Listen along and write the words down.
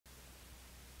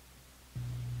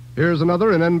Here's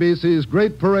another in NBC's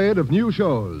great parade of new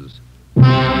shows. Ladies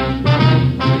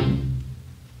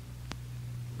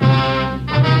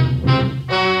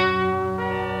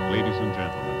and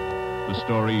gentlemen, the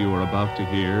story you are about to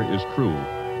hear is true.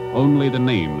 Only the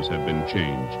names have been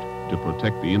changed to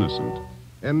protect the innocent.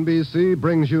 NBC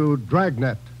brings you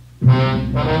Dragnet.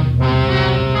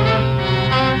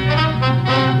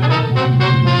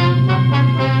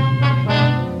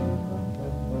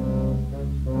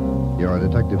 You're a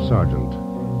detective sergeant.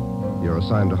 You're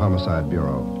assigned to Homicide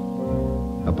Bureau.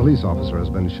 A police officer has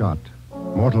been shot,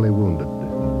 mortally wounded.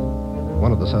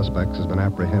 One of the suspects has been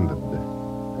apprehended.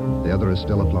 The other is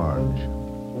still at large.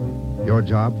 Your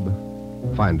job,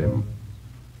 find him.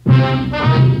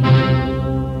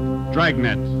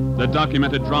 Dragnet, the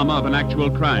documented drama of an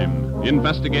actual crime,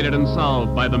 investigated and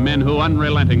solved by the men who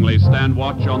unrelentingly stand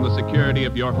watch on the security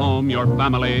of your home, your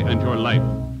family, and your life.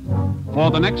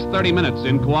 For the next 30 minutes,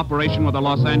 in cooperation with the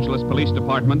Los Angeles Police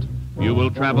Department, you will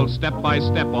travel step by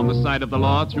step on the side of the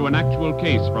law through an actual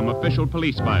case from official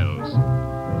police files.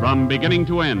 From beginning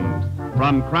to end,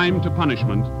 from crime to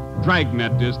punishment,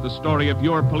 Dragnet is the story of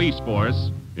your police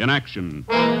force in action.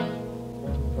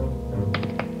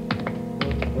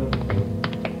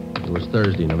 It was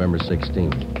Thursday, November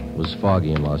 16th. It was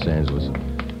foggy in Los Angeles.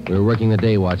 We were working the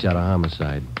day watch out of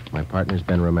Homicide. My partner's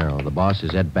Ben Romero. The boss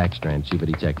is Ed Backstrand, chief of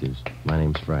detectives. My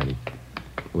name's Friday.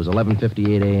 It was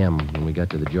 11:58 a.m. when we got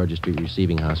to the Georgia Street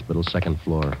Receiving Hospital, second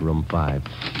floor, room 5.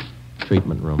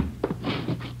 Treatment room.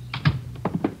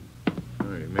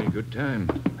 Oh, you made good time.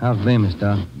 How's Bemis,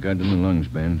 Doc? Got in the lungs,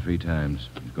 Ben, 3 times.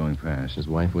 He's going fast. His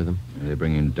wife with him? They're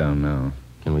bringing him down now.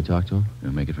 Can we talk to him?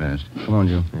 Now, make it fast. Come on,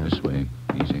 Joe. Yeah. This way.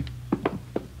 Easy.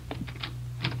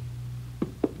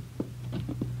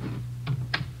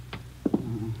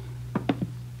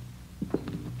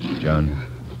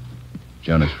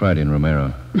 John, it's Friday and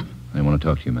Romero. I want to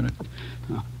talk to you a minute.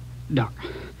 Oh, Doc,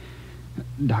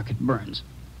 it burns.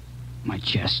 My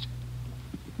chest.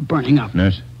 Burning up.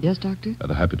 Nurse? Yes, Doctor?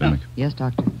 The hypodermic. Yes,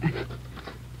 Doctor.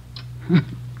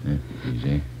 Yeah,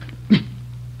 easy.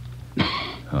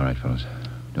 All right, fellas.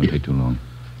 Don't take too long.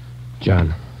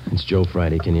 John, it's Joe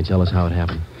Friday. Can you tell us how it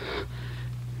happened?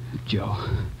 Joe.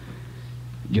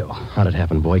 How'd it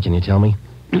happen, boy? Can you tell me?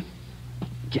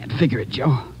 Can't figure it,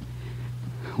 Joe.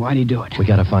 Why'd he do it? We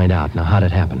gotta find out. Now, how'd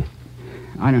it happen?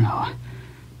 I don't know.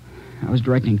 I was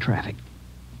directing traffic.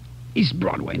 East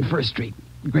Broadway and First Street.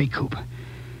 Gray coupe.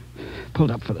 Pulled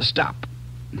up for the stop.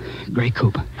 Gray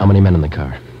coupe. How many men in the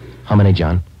car? How many,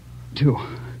 John? 2.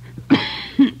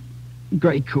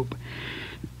 Gray coupe.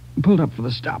 Pulled up for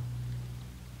the stop.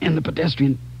 In the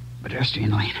pedestrian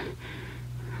lane.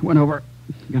 Went over.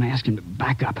 Gonna ask him to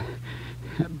back up.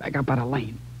 Back up out of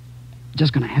lane.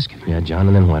 Just gonna ask him. Yeah, John,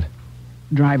 and then what?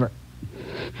 Driver.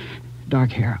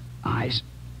 Dark hair. Eyes.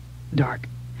 Dark.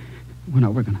 Went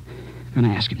over. Gonna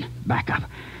ask him to back up.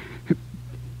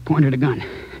 Pointed a gun.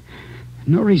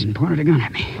 No reason. Pointed a gun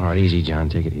at me. All right, easy, John.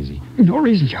 Take it easy. No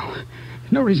reason, Joe.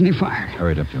 No reason he fired.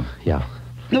 Hurry it up, Joe. Yeah.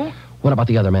 No. What about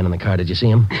the other man in the car? Did you see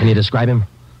him? Can you describe him?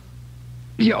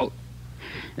 Joe,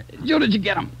 did you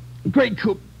get him? Great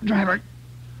coupe. Driver.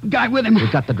 Guy with him. We've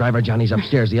got the driver, John. He's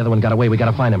upstairs. The other one got away. We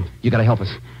gotta find him. You gotta help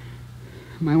us.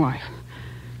 My wife.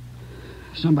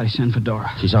 Somebody send for Dora.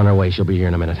 She's on her way. She'll be here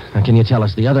in a minute. Now, can you tell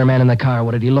us, the other man in the car,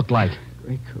 what did he look like?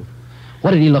 Great coupe.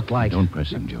 What did he look like? Don't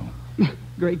press him, Joe.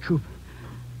 Great coupe.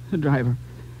 The driver.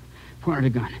 Pointed a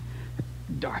gun.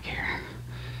 Dark hair.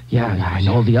 Yeah, I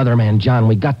know. The other man, John.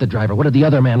 We got the driver. What did the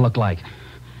other man look like?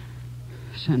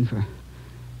 Send for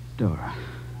Dora.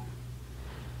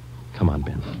 Come on,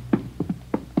 Ben.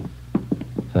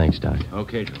 Thanks, Doc.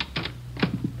 Okay, Joe.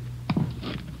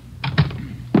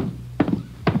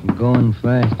 Going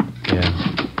fast. Yeah.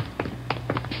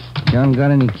 John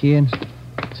got any kids?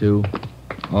 2.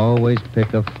 Always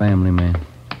pick a family man.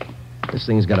 This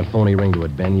thing's got a phony ring to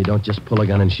it, Ben. You don't just pull a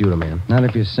gun and shoot a man. Not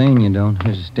if you're sane, you don't.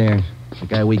 Here's the stairs. The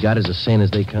guy we got is as sane as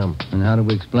they come. And how do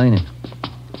we explain it?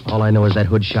 All I know is that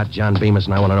hood shot John Bemis,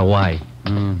 and I want to know why.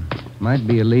 Might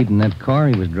be a lead in that car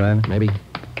he was driving. Maybe.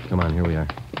 Come on, here we are.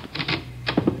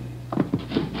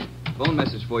 Phone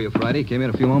message for you, Friday. Came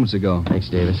in a few moments ago. Thanks,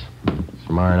 Davis. It's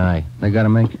from R&I. They got a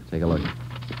make? Take a look.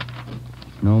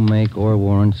 No make or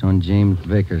warrants on James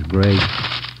Vickers. Great.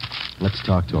 Let's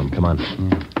talk to him. Come on.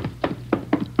 Yeah.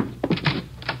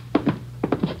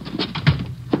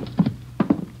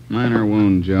 Minor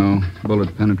wound, Joe.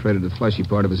 Bullet penetrated the fleshy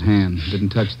part of his hand. Didn't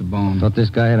touch the bone. Thought this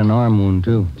guy had an arm wound,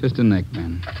 too. Just a neck,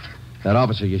 Ben. That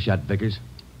officer you shot, Vickers,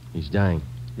 he's dying.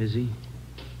 Is he?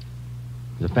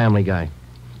 He's a family guy.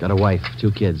 Got a wife,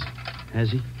 2 kids. Has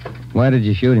he? Why did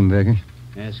you shoot him, Vickers?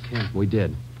 Ask him. We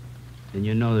did. Then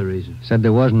you know the reason. Said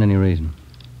there wasn't any reason.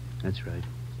 That's right.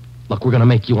 Look, we're gonna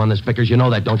make you on this, Vickers. You know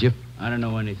that, don't you? I don't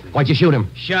know anything. Why'd you shoot him?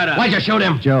 Shut up. Why'd you shoot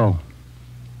him? Joe.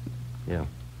 Yeah.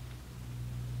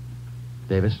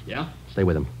 Davis? Yeah? Stay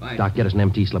with him. Fine. Doc, get us an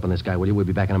MT slip on this guy, will you? We'll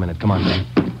be back in a minute. Come on, man.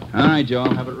 All right, Joe.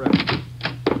 I'll have it ready.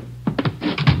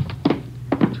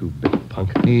 Too big punk.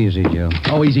 Easy, Joe.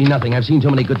 Oh, easy nothing. I've seen too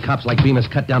many good cops like Bemis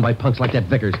cut down by punks like that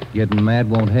Vickers. Getting mad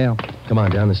won't help. Come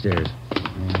on, down the stairs.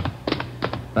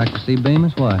 Back to see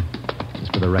Bemis? Why?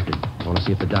 Just for the record. I want to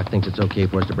see if the doc thinks it's okay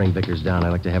for us to bring Vickers down. I'd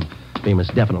like to have Bemis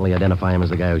definitely identify him as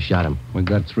the guy who shot him. We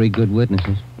got 3 good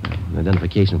witnesses. An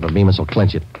identification for Bemis will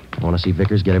clinch it. I want to see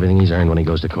Vickers get everything he's earned when he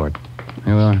goes to court.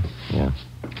 Here we are. Yeah.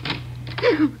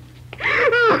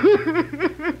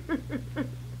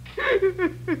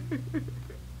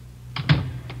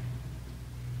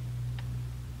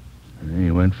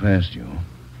 He went fast, Joe.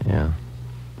 Yeah.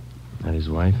 That his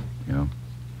wife? Yeah.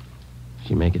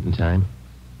 She make it in time?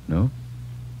 No?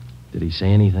 Did he say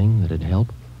anything that'd help?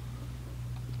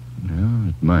 No,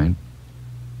 it might.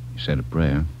 He said a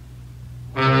prayer.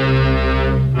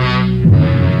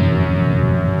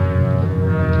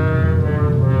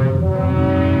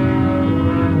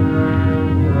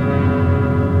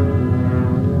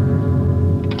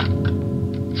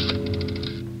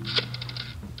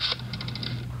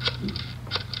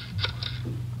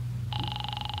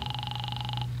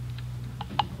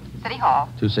 City Hall.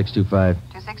 2625.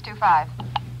 2625.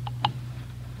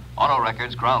 Auto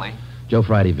records, Crowley. Joe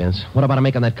Friday, Vince. What about a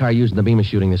make on that car used in the Bemis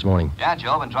shooting this morning? Yeah,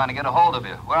 Joe, been trying to get a hold of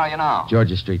you. Where are you now?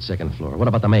 Georgia Street, 2nd floor. What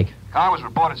about the make? Car was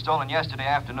reported stolen yesterday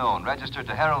afternoon. Registered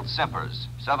to Harold Simpers,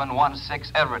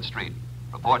 716 Everett Street.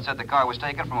 Report said the car was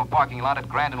taken from a parking lot at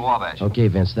Grand and Wabash. Okay,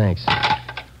 Vince, thanks.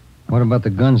 What about the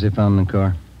guns they found in the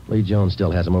car? Lee Jones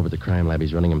still has them over at the crime lab.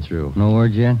 He's running them through. No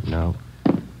word yet? No.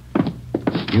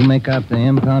 You make out the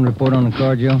impound report on the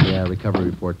car, Joe? Yeah, recovery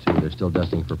report, too. They're still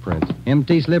dusting for print.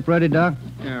 MT slip ready, Doc?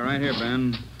 Yeah, right here,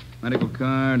 Ben. Medical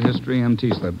card, history,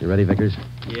 MT slip. You ready, Vickers?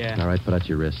 Yeah. All right, put out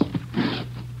your wrist.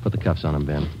 Put the cuffs on him,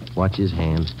 Ben. Watch his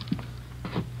hands.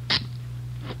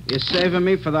 You saving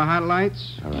me for the hot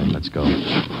lights? All right, let's go.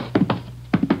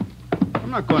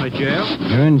 I'm not going to jail.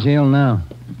 You're in jail now.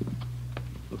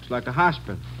 Looks like a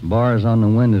hospital. Bars on the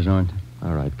windows, aren't they?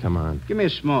 All right, come on. Give me a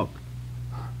smoke.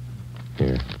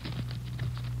 Here.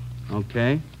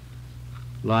 Okay.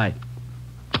 Light.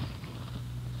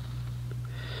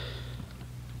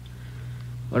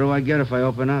 What do I get if I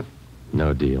open up?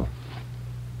 No deal.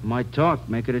 Might talk,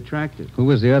 make it attractive. Who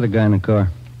was the other guy in the car?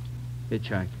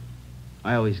 Hitchhiker.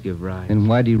 I always give rides. Then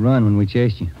why'd he run when we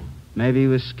chased you? Maybe he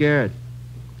was scared.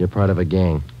 You're part of a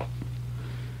gang.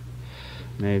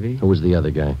 Maybe. Who was the other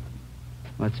guy?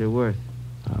 What's it worth?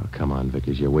 Oh, come on,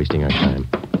 Vickers. You're wasting our time.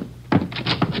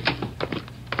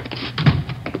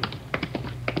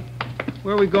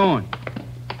 Where are we going?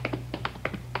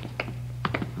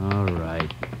 All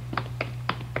right.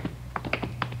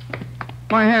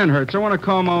 My hand hurts. I want to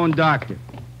call my own doctor.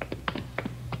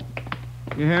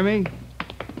 You hear me?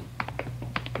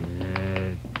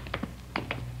 Yeah.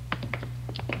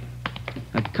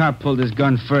 That cop pulled his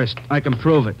gun first. I can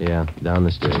prove it. Yeah, down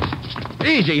the stairs.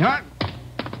 Easy, huh?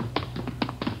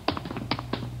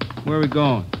 Where are we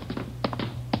going?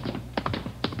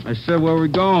 I said, where are we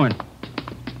going?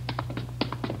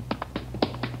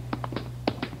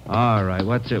 All right,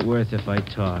 what's it worth if I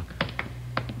talk?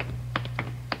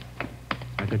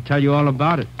 I could tell you all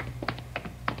about it.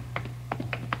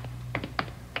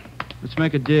 Let's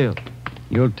make a deal.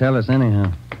 You'll tell us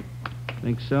anyhow.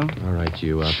 Think so? All right,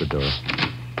 you out the door.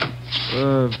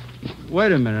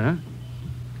 Wait a minute, huh?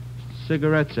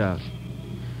 Cigarette's out.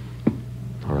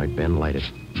 All right, Ben, light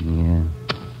it. Yeah.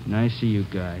 Nice of you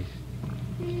guys.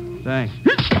 Thanks.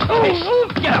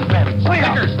 Get up, Ben.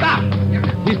 Vickers, stop!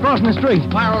 He's crossing the street.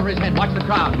 Fire over his head. Watch the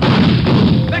crowd.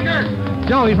 Vickers!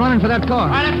 Joe, he's running for that car.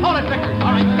 All right, let's hold it, Vickers.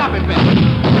 All right, stop it, Ben.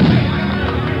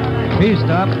 He's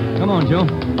stopped. Come on, Joe.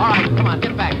 All right, come on,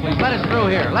 get back, please. Let us through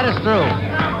here. Let us through.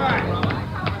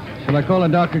 Shall I call a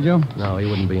doctor, Joe? No, he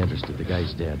wouldn't be interested. The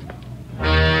guy's dead.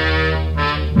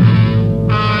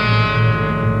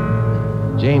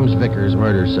 James Vickers,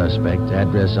 murder suspect,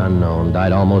 address unknown,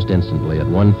 died almost instantly at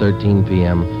 1:13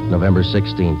 p.m., November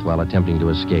 16th, while attempting to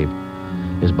escape.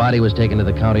 His body was taken to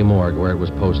the county morgue where it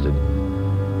was posted.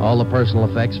 All the personal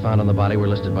effects found on the body were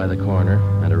listed by the coroner,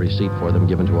 and a receipt for them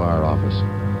given to our office.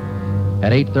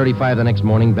 At 8:35 the next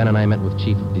morning, Ben and I met with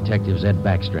Chief of Detectives Ed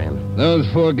Backstrand.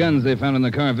 Those 4 guns they found in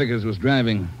the car Vickers was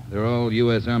driving. They're all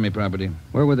U.S. Army property.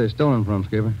 Where were they stolen from,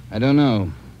 Skipper? I don't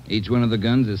know. Each one of the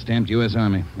guns is stamped U.S.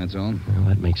 Army, that's all. Well,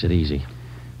 that makes it easy.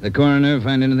 The coroner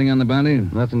find anything on the body?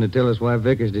 Nothing to tell us why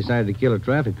Vickers decided to kill a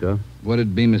traffic cop. What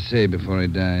did Bemis say before he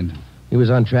died? He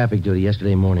was on traffic duty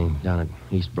yesterday morning down at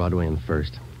East Broadway and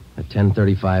First. At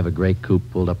 10:35, a gray coupe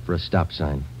pulled up for a stop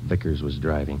sign. Vickers was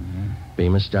driving.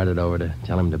 Bemis started over to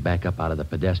tell him to back up out of the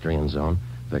pedestrian zone.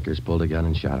 Vickers pulled a gun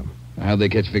and shot him. How'd they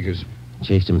catch Vickers?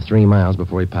 Chased him 3 miles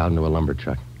before he piled into a lumber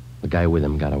truck. The guy with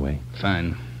him got away.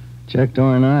 Fine. Checked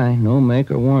R&I. No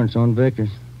make or warrants on Vickers.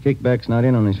 Kickback's not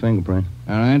in on his fingerprint.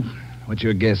 All right. What's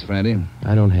your guess, Friday?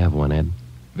 I don't have one, Ed.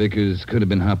 Vickers could have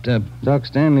been hopped up. Doc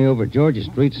Stanley over at Georgia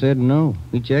Street said no.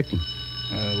 We checked him.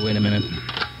 Wait a minute.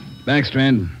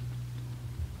 Backstrand.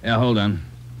 Yeah, hold on.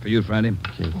 For you, Friday.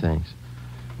 Okay, thanks.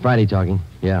 Friday talking.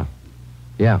 Yeah.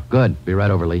 Yeah, good. Be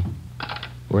right over, Lee.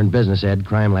 We're in business, Ed.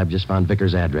 Crime Lab just found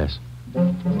Vickers' address.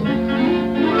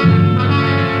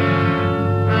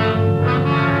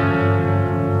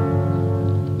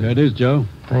 There it is, Joe.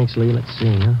 Thanks, Lee. Let's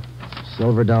see, huh?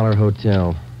 Silver Dollar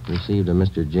Hotel. Received a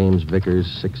Mr. James Vickers,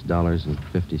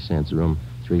 $6.50, room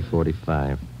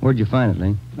 345. Where'd you find it,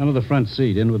 Lee? Under the front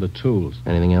seat, in with the tools.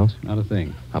 Anything else? Not a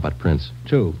thing. How about prints?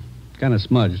 2. Kind of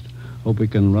smudged. Hope we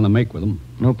can run a make with them.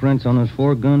 No prints on those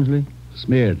 4 guns, Lee?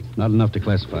 Smeared. Not enough to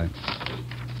classify.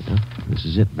 Yeah, this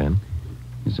is it, Ben.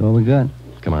 That's all we got.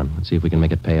 Come on, let's see if we can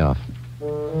make it pay off.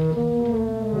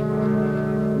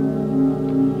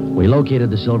 We located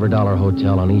the Silver Dollar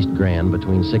Hotel on East Grand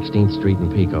between 16th Street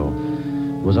and Pico.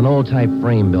 It was an old-type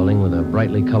frame building with a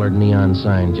brightly colored neon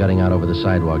sign jutting out over the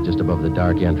sidewalk just above the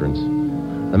dark entrance.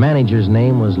 The manager's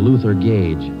name was Luther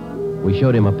Gage. We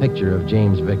showed him a picture of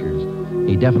James Vickers.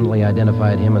 He definitely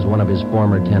identified him as one of his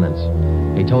former tenants.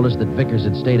 He told us that Vickers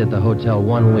had stayed at the hotel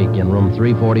 1 week in room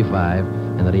 345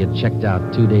 and that he had checked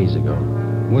out 2 days ago.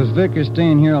 Was Vickers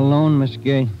staying here alone, Mr.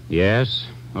 Gay? Yes,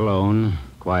 alone.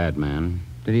 Quiet man.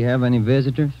 Did he have any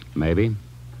visitors? Maybe.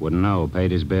 Wouldn't know.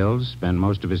 Paid his bills, spent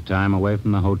most of his time away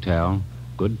from the hotel.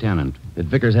 Good tenant. Did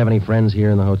Vickers have any friends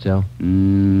here in the hotel?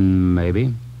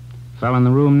 Maybe. Fell in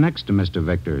the room next to Mr.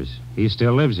 Vickers. He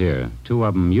still lives here. 2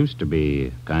 of them used to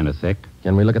be kind of thick.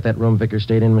 Can we look at that room Vickers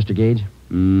stayed in, Mr. Gage?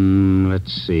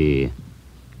 Let's see.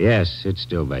 Yes, it's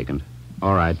still vacant.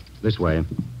 All right, this way.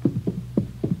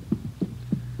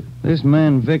 This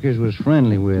man Vickers was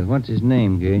friendly with. What's his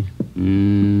name, Gage?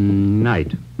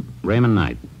 Knight. Raymond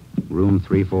Knight. Room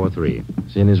 343.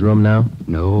 Is he in his room now?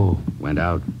 No. Went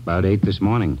out about 8 this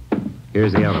morning.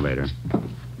 Here's the elevator.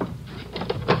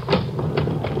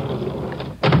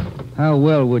 How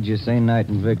well would you say Knight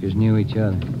and Vickers knew each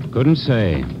other? Couldn't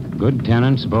say. Good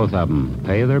tenants, both of them.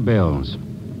 Pay their bills.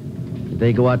 Did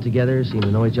they go out together? Seem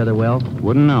to know each other well?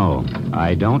 Wouldn't know.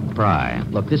 I don't pry.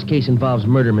 Look, this case involves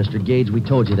murder, Mr. Gage. We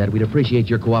told you that. We'd appreciate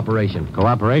your cooperation.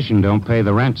 Cooperation don't pay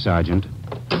the rent, Sergeant.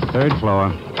 3rd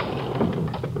floor.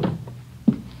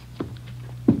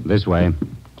 This way.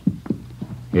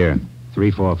 Here,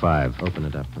 345. Open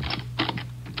it up.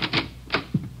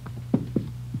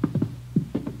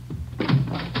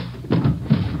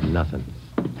 Nothing.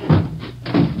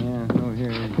 Yeah, over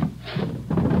here.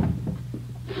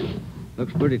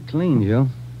 Looks pretty clean, Joe.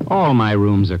 All my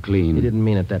rooms are clean. He didn't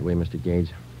mean it that way, Mr.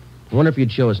 Gage. I wonder if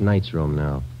you'd show us Knight's room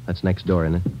now. That's next door,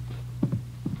 isn't it?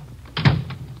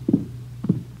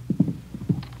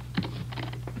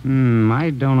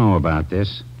 I don't know about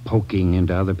this. Poking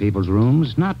into other people's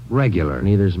rooms. Not regular.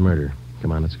 Neither's murder.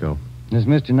 Come on, let's go. Does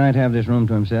Mr. Knight have this room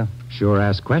to himself? Sure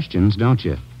ask questions, don't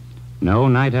you? No,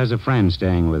 Knight has a friend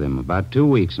staying with him. About 2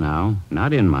 weeks now.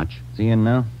 Not in much. Is he in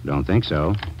now? Don't think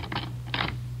so.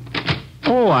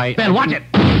 Ben, watch it!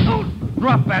 Oh,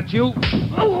 drop that, you!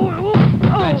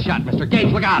 Bad shot, Mr.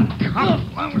 Gage. Look out!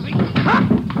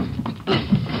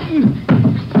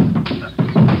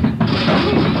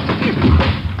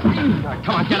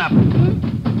 Come on, get up.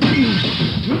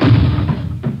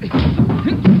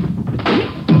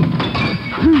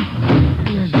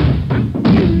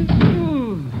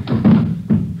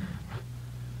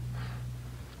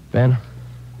 Ben?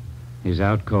 He's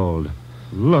out cold.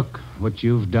 Look what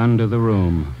you've done to the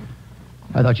room.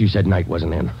 I thought you said Knight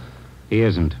wasn't in. He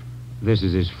isn't. This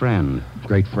is his friend.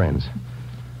 Great friends.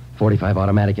 45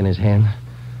 automatic in his hand.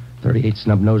 38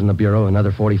 snub nose in the bureau.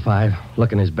 Another 45.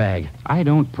 Look in his bag. I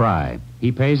don't pry.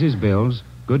 He pays his bills.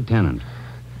 Good tenant.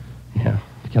 Yeah.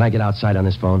 Can I get outside on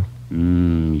this phone?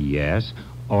 Yes.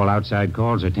 All outside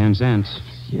calls are 10 cents.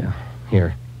 Yeah.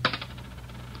 Here.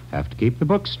 Have to keep the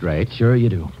books straight. Sure you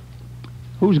do.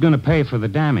 Who's going to pay for the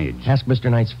damage? Ask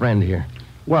Mr. Knight's friend here.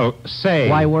 Well, say...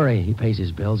 Why worry? He pays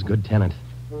his bills. Good tenant.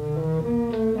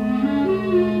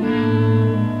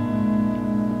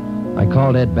 I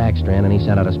called Ed Backstrand, and he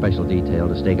sent out a special detail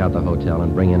to stake out the hotel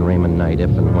and bring in Raymond Knight if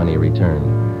and when he returned.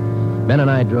 Ben and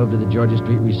I drove to the Georgia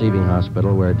Street Receiving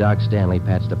Hospital where Doc Stanley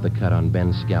patched up the cut on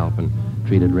Ben's scalp and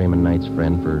treated Raymond Knight's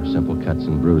friend for simple cuts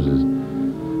and bruises.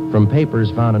 From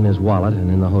papers found in his wallet and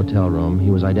in the hotel room,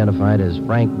 he was identified as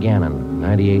Frank Gannon,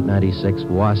 9896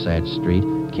 Wasatch Street,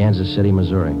 Kansas City,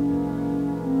 Missouri.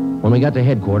 When we got to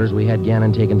headquarters, we had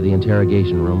Gannon taken to the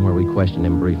interrogation room where we questioned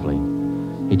him briefly.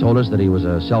 He told us that he was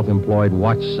a self-employed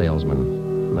watch salesman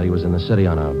and that he was in the city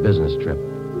on a business trip.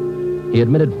 He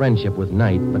admitted friendship with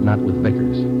Knight, but not with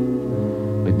Vickers.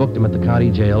 We booked him at the county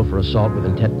jail for assault with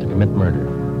intent to commit murder.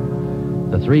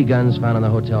 The 3 guns found in the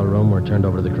hotel room were turned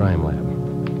over to the crime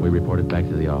lab. We reported back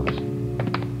to the office.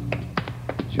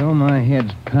 Joe, my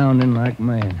head's pounding like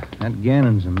mad. That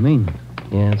Gannon's a mean one.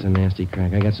 Yeah, it's a nasty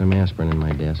crack. I got some aspirin in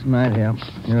my desk. Might help.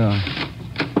 You're on.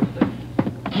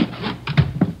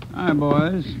 Hi,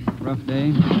 boys. Rough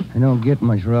day. I don't get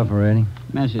much rougher, Eddie.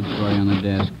 Message for you on the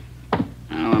desk.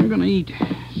 Well, I'm gonna eat.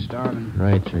 Starving.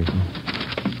 Right, Tracy.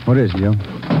 What is it, Joe?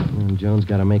 Jones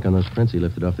got a make on those prints he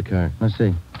lifted off the car. Let's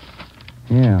see.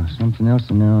 Yeah, something else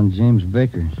in there on James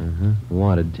Vickers.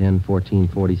 Wanted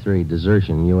 10-14-43,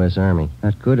 desertion, U.S. Army.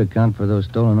 That could account for those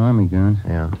stolen Army guns.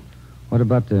 Yeah. What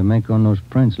about the make on those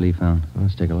prints Lee found?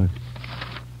 Let's take a look.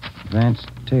 Vance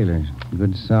Taylor's.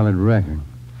 Good solid record.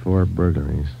 4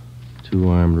 burglaries, 2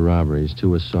 armed robberies,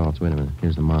 2 assaults. Wait a minute.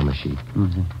 Here's the mama sheet.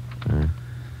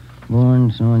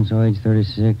 Born so-and-so, age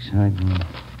 36, height.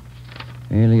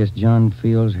 Alias John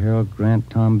Fields, Harold Grant,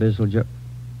 Tom Bissell, Joe...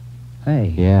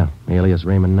 Hey. Yeah, alias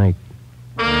Raymond Knight.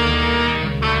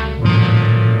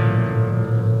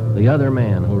 The other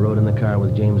man who rode in the car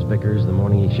with James Vickers the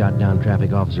morning he shot down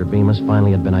Traffic Officer Bemis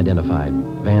finally had been identified.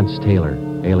 Vance Taylor,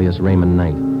 alias Raymond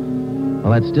Knight.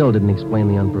 Well, that still didn't explain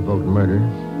the unprovoked murder.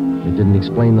 It didn't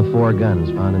explain the 4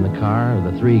 guns found in the car or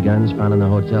the 3 guns found in the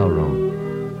hotel room.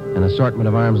 An assortment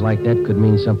of arms like that could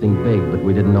mean something big, but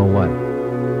we didn't know what.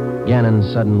 Gannon's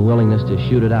sudden willingness to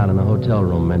shoot it out in the hotel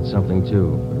room meant something,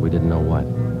 too, but we didn't know what.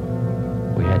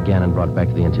 We had Gannon brought back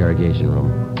to the interrogation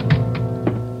room.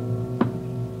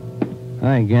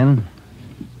 Hi, Gannon.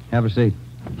 Have a seat.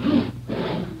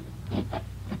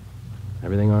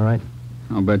 Everything all right?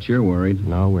 I'll bet you're worried.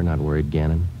 No, we're not worried,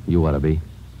 Gannon. You ought to be.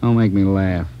 Don't make me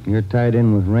laugh. You're tied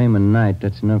in with Raymond Knight.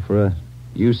 That's enough for us.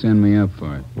 You send me up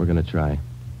for it. We're going to try.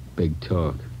 Big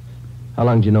talk. How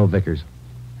long did you know Vickers?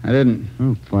 I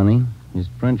didn't. Funny. His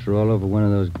prints are all over one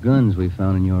of those guns we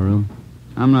found in your room.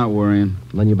 I'm not worrying.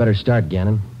 Then you better start,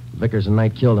 Gannon. Vickers and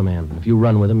Knight killed a man. If you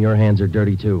run with him, your hands are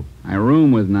dirty, too. I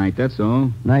room with Knight, that's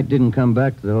all. Knight didn't come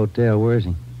back to the hotel. Where is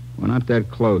he? We're not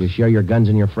that close. You share your guns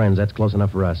and your friends. That's close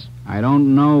enough for us. I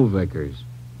don't know Vickers.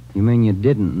 You mean you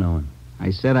didn't know him?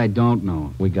 I said I don't know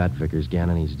him. We got Vickers,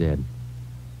 Gannon. He's dead.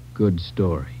 Good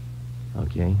story.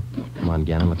 Okay. Come on,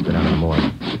 Gannon. Let's go down to the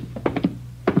morgue.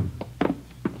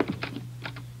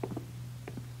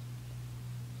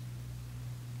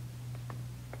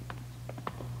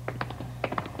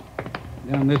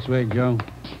 Down this way, Joe.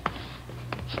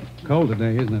 Cold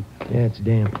today, isn't it? Yeah, it's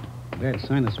damp. Bad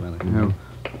sinus weather. Now,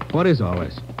 what is all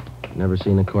this? Never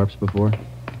seen a corpse before?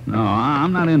 No,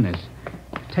 I'm not in this.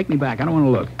 Take me back. I don't want to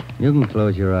look. You can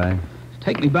close your eyes.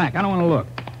 Take me back. I don't want to look.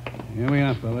 Here we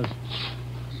are, fellas.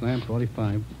 Slam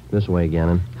 45. This way,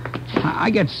 Gannon. I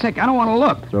get sick. I don't want to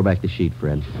look. Throw back the sheet,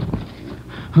 Fred.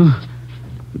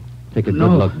 Take a good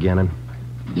look, Gannon.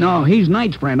 No, he's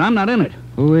Knight's friend. I'm not in it.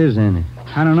 Who is in it?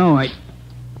 I don't know.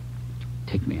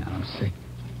 Take me out. I'm sick.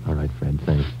 All right, Fred.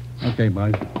 Thanks. Okay,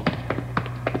 boys.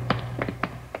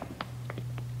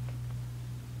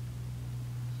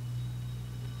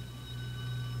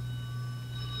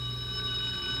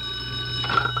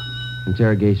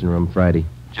 Interrogation room, Friday.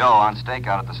 Joe, on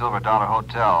stakeout at the Silver Dollar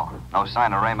Hotel. No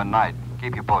sign of Raymond Knight.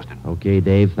 Keep you posted. Okay,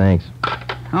 Dave. Thanks.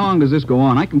 How long does this go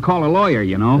on? I can call a lawyer,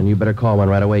 you know. And you better call one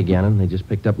right away, Gannon. They just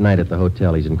picked up Knight at the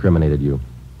hotel. He's incriminated you.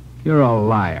 You're a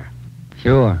liar.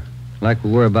 Sure. Like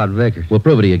we were about Vickers. We'll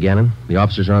prove it to you, Gannon. The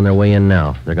officers are on their way in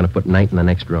now. They're going to put Knight in the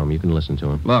next room. You can listen to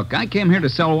him. Look, I came here to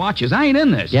sell watches. I ain't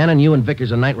in this. Gannon, you and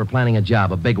Vickers and Knight were planning a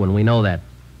job, a big one. We know that.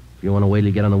 If you want to wait till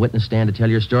you get on the witness stand to tell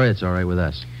your story, it's all right with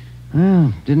us.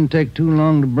 Well, didn't take too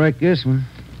long to break this one.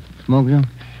 Smoke, Joe?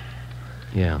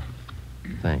 Yeah.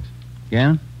 Thanks.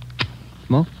 Gannon?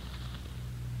 Smoke?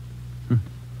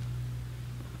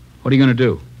 What are you going to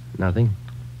do? Nothing.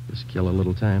 Just kill a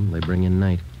little time. They bring in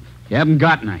Knight. You haven't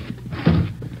got Knight.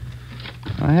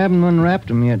 I haven't unwrapped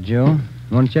him yet, Joe.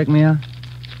 You want to check me out?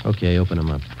 Okay, open him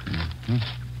up.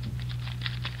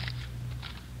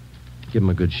 Give him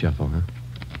a good shuffle, huh?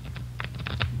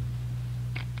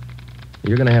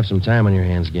 You're going to have some time on your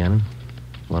hands, Gannon.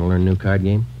 Want to learn a new card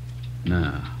game?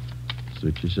 No.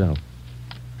 Suit yourself.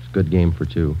 It's a good game for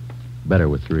 2. Better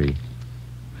with 3.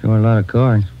 Sure a lot of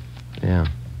cards. Yeah.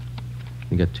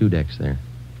 You got 2 decks there.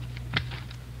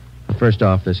 Well, first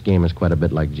off, this game is quite a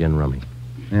bit like gin rummy.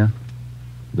 Yeah?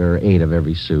 There are 8 of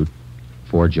every suit.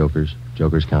 4 jokers.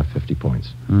 Jokers count 50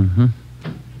 points. Mm-hmm.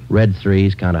 Red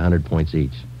 3s count 100 points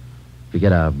each. If you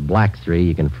get a black 3,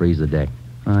 you can freeze the deck.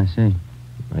 Oh, I see.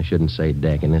 I shouldn't say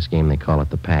deck. In this game, they call it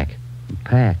the pack.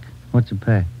 Pack? What's a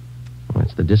pack? Well,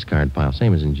 it's the discard pile,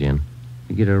 same as in gin.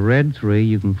 You get a red 3,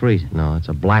 you can freeze it. No, it's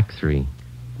a black 3.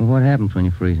 Well, what happens when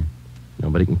you freeze it?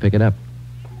 Nobody can pick it up.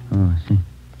 Oh, I see.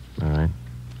 All right.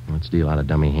 Let's deal out a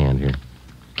dummy hand here.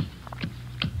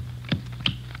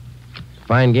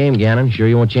 Fine game, Gannon. Sure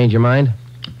you won't change your mind?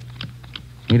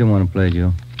 You don't want to play,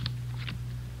 Joe.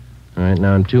 All right,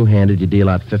 now in 2-handed, you deal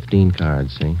out 15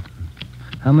 cards, see?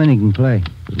 How many can play?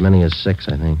 As many as 6,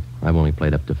 I think. I've only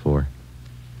played up to 4.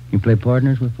 You play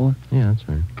partners with 4? Yeah, that's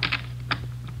right.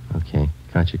 Okay,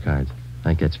 count your cards. I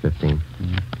think that's 15.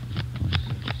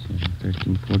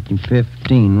 13, 14,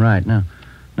 15. Right, now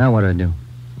what do I do?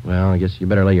 Well, I guess you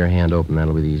better lay your hand open.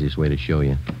 That'll be the easiest way to show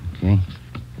you. Okay.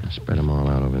 Now, spread them all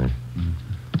out over there.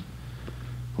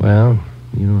 Well,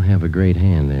 you don't have a great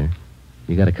hand there.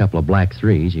 You got a couple of black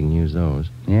 3s. You can use those.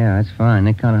 Yeah, that's fine.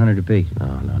 They count 100 apiece.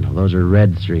 No. Those are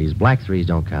red 3s. Black 3s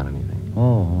don't count anything.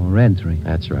 Oh, red 3.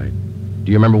 That's right.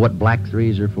 Do you remember what black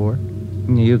 3s are for?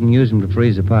 You can use them to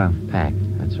freeze the pile. Pack.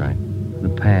 That's right. The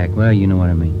pack. Well, you know what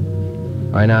I mean.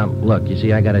 All right, now, look. You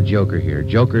see, I got a joker here.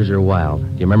 Jokers are wild.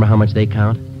 Do you remember how much they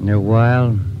count? They're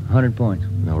wild. 100 points.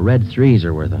 No, red 3s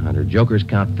are worth 100. Jokers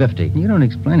count 50. You don't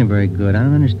explain it very good. I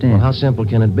don't understand. Well, how simple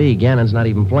can it be? Gannon's not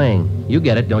even playing. You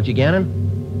get it, don't you, Gannon?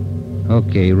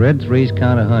 Okay, red 3s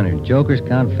count 100. Jokers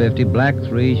count 50. Black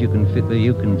 3s, you can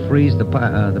freeze the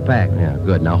pack. Yeah,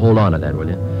 good. Now hold on to that, will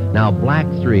you? Now, black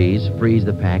 3s freeze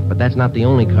the pack, but that's not the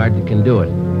only card that can do it.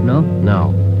 No?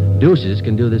 No. Deuces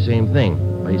can do the same thing.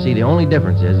 Well, you see, the only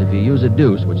difference is if you use a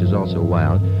deuce, which is also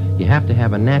wild, you have to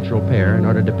have a natural pair in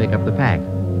order to pick up the pack.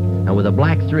 Now, with a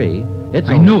black 3, it's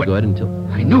only good until...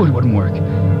 I knew it wouldn't work.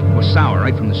 It was sour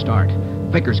right from the start.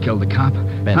 Vickers killed the cop.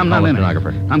 Ben, I'm not in it.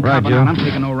 stenographer. I'm Right, copping Joe. out. I'm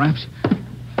taking no raps.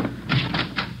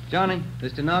 Johnny, the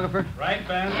stenographer? Right,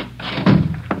 Ben?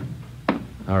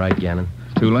 All right, Gannon.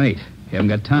 It's too late. You haven't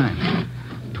got time.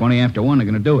 20 after 1, they're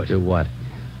going to do it. Do what?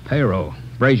 Payroll.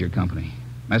 Brazier Company.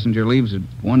 Messenger leaves at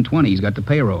 1:20. He's got the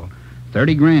payroll.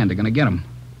 30 grand. They're going to get him.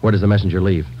 Where does the messenger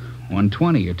leave?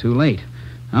 1:20. You're too late.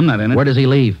 I'm not in it. Where does he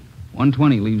leave?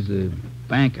 1:20 leaves the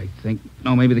bank, I think.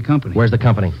 No, maybe the company. Where's the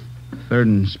company? 3rd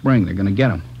and Spring. They're going to get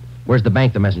him. Where's the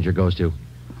bank the messenger goes to?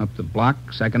 Up the block,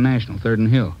 2nd National, 3rd and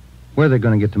Hill. Where are they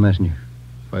going to get the messenger?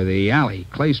 By the alley,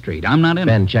 Clay Street. I'm not in it.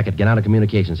 Ben, check it. Get out of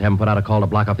communications. Have him put out a call to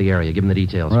block off the area. Give him the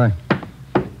details. Right.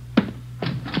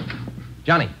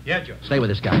 Johnny. Yeah, Joe. Stay with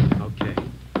this guy. Okay.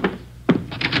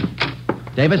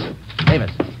 Davis.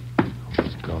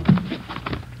 Let's go.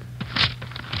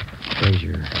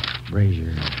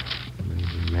 Brazier.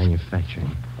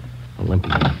 Manufacturing.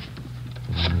 Olympia.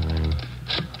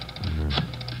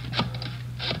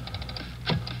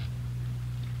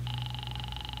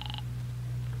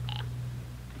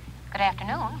 Good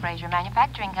afternoon, Brazier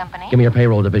Manufacturing Company. Give me your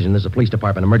payroll division. This is a police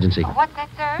department emergency. Oh, what's that,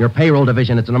 sir? Your payroll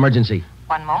division. It's an emergency.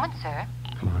 One moment, sir.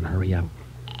 Come on, hurry up.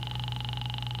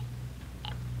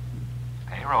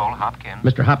 Payroll, Hopkins.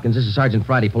 Mr. Hopkins, this is Sergeant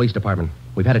Friday, Police Department.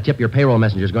 We've had a tip your payroll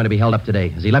messenger is going to be held up today.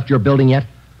 Has he left your building yet?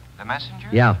 The messenger?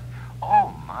 Yeah.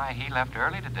 Oh, my, he left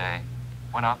early today.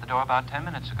 Went out the door about 10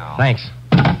 minutes ago. Thanks.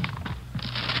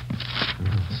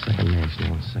 Second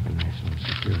National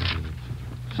Security.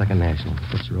 Second National.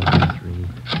 Fitzroy 3.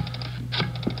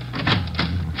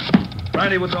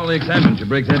 Friday, what's all the excitement? You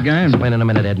break that guy? Explain in a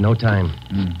minute, Ed. No time.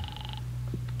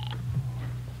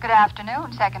 Good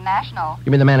afternoon, 2nd National.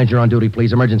 Give me the manager on duty,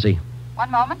 please. Emergency. One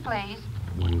moment, please.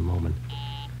 One moment.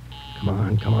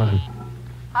 Come on.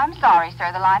 I'm sorry,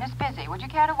 sir. The line is busy. Would you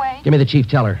care to wait? Give me the chief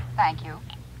teller. Thank you.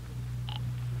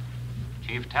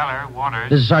 Chief Teller, Waters.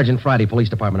 This is Sergeant Friday, Police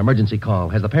Department. Emergency call.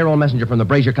 Has the payroll messenger from the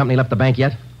Brazier Company left the bank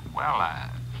yet? Well,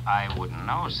 I wouldn't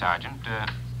know, Sergeant.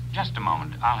 Just a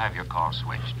moment. I'll have your call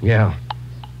switched. Yeah.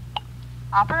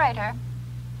 Operator.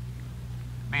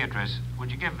 Beatrice,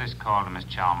 would you give this call to Miss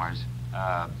Chalmers?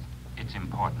 It's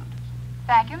important.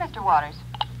 Thank you, Mr. Waters.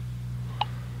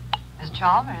 Miss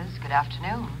Chalmers, good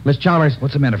afternoon. Miss Chalmers.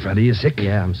 What's the matter, Friday? You sick?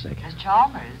 Yeah, I'm sick. Miss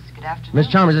Chalmers, good afternoon. Miss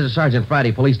Chalmers, this is Sergeant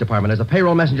Friday, Police Department. Has the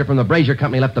payroll messenger from the Brazier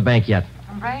Company left the bank yet?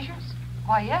 From Brazier's?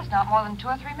 Why, yes, not more than 2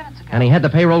 or 3 minutes ago. And he had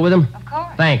the payroll with him? Of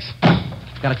course. Thanks.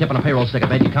 Got a tip on a payroll stick. I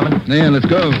bet you coming? Yeah, let's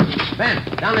go. Ben,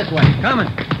 down this way. Coming.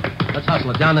 Let's hustle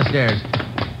it. Down the stairs.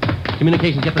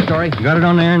 Communications, get the story? Got it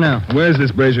on the air now. Where's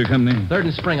this Brazier Company? 3rd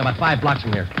and Spring, about 5 blocks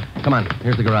from here. Come on.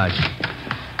 Here's the garage.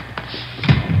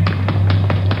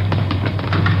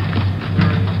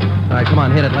 right, come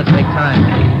on, hit it. Let's make time.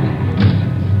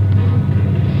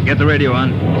 Get the radio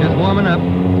on. Just warming up.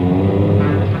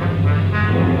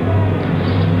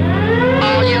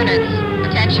 All units.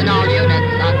 Attention all units.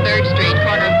 On 3rd Street,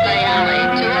 corner of Clay Alley,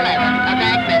 211. A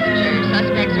bank messenger.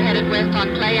 Suspects are headed west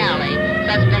on Clay Alley.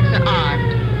 Suspects are armed.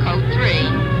 Code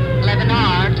 3.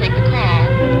 11R, take the call.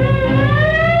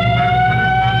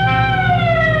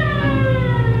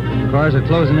 Cars are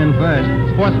closing in fast.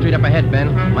 4th Street up ahead,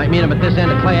 Ben. Might meet him at this end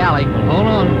of Clay Alley. Hold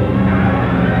on.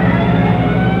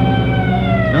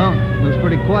 No, looks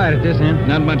pretty quiet at this end.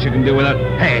 Not much you can do without...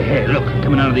 Hey, look,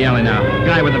 coming out of the alley now.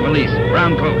 Guy with the police.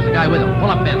 Brown clothes. The guy with him. Pull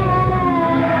up, Ben.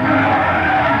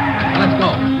 Now, let's go.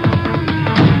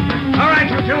 All right,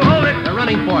 you two, hold it. They're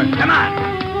running for it. Come on.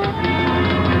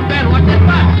 Ben, watch this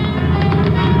bus.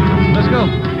 Let's go.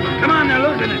 Come on, they're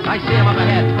losing it. I see him up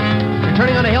ahead. They're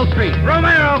turning on a Hill Street.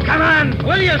 Romero, come on.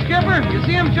 Will you, Skipper? You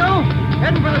see him, Joe?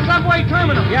 Heading for the subway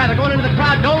terminal. Yeah, they're going into the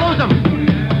crowd. Don't lose them. All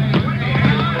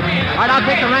right, I'll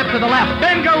take the ramp to the left.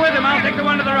 Ben, go with him. I'll take the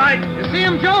one to the right. You see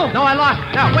him, Joe? No, I lost.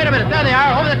 Now, wait a minute. There they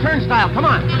are, over the turnstile. Come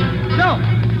on. Joe,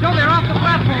 they're off the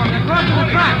platform. They're crossing the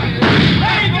tracks.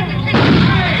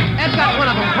 Ed's got one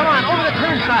of them. Come on, over the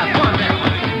turnstile. Come on, Ben.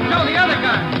 Joe, the other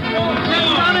guy.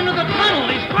 He's down into the tunnel.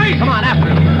 He's crazy. Come on, after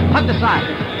him. Hug the side.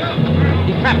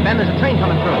 He's trapped, Ben. There's a train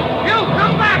coming through. You,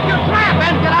 come back. You're trapped.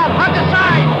 Ben, get out. Hug the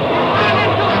side. Get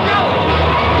into it, Joe.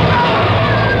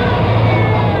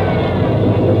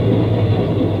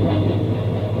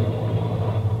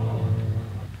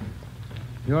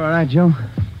 You all right, Joe?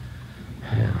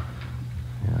 Yeah.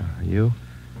 Are you?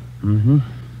 Mm-hmm.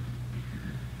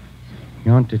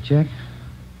 You want to check?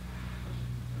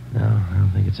 No, I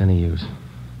don't think it's any use.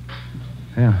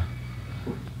 Yeah.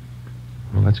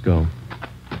 Well, let's go.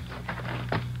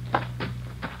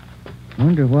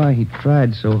 Wonder why he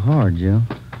tried so hard, Joe.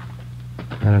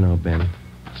 I don't know, Ben.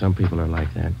 Some people are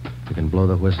like that. You can blow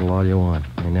the whistle all you want.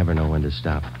 They never know when to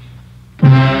stop. The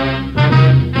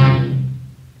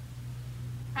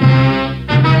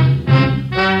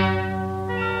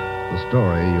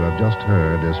story you have just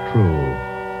heard is true.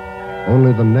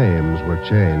 Only the names were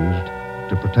changed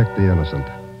to protect the innocent.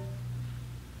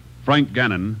 Frank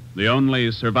Gannon, the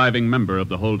only surviving member of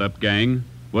the hold-up gang,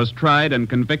 was tried and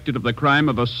convicted of the crime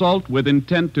of assault with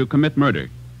intent to commit murder.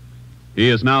 He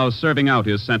is now serving out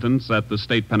his sentence at the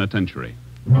state penitentiary.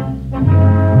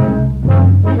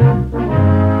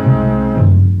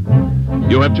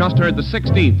 You have just heard the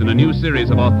 16th in a new series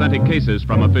of authentic cases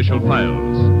from official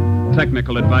files.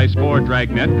 Technical advice for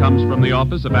Dragnet comes from the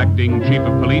office of Acting Chief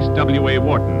of Police W.A.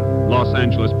 Wharton, Los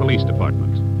Angeles Police Department.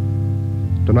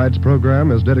 Tonight's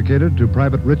program is dedicated to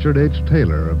Private Richard H.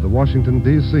 Taylor of the Washington,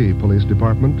 D.C. Police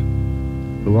Department,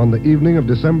 who on the evening of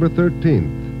December 13th,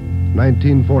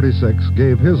 1946,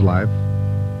 gave his life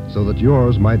so that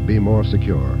yours might be more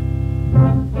secure.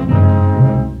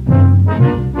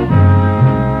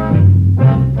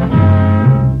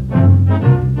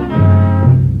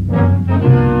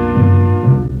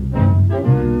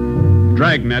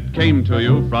 Dragnet came to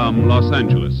you from Los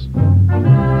Angeles.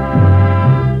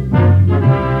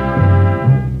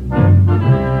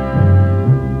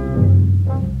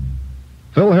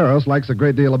 Phil Harris likes a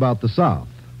great deal about the South.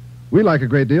 We like a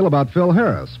great deal about Phil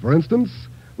Harris. For instance,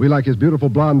 we like his beautiful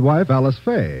blonde wife, Alice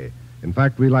Faye. In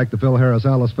fact, we like the Phil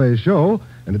Harris-Alice Faye show,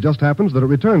 and it just happens that it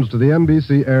returns to the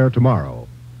NBC air tomorrow.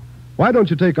 Why don't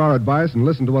you take our advice and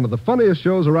listen to one of the funniest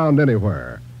shows around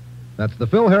anywhere? That's the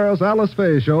Phil Harris-Alice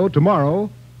Faye show tomorrow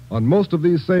on most of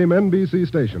these same NBC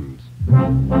stations.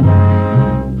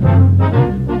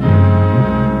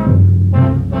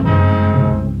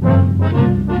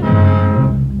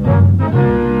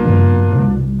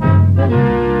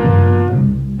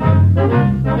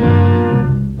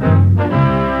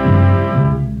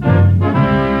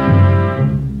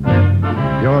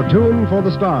 You're tuned for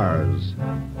the stars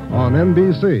on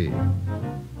NBC.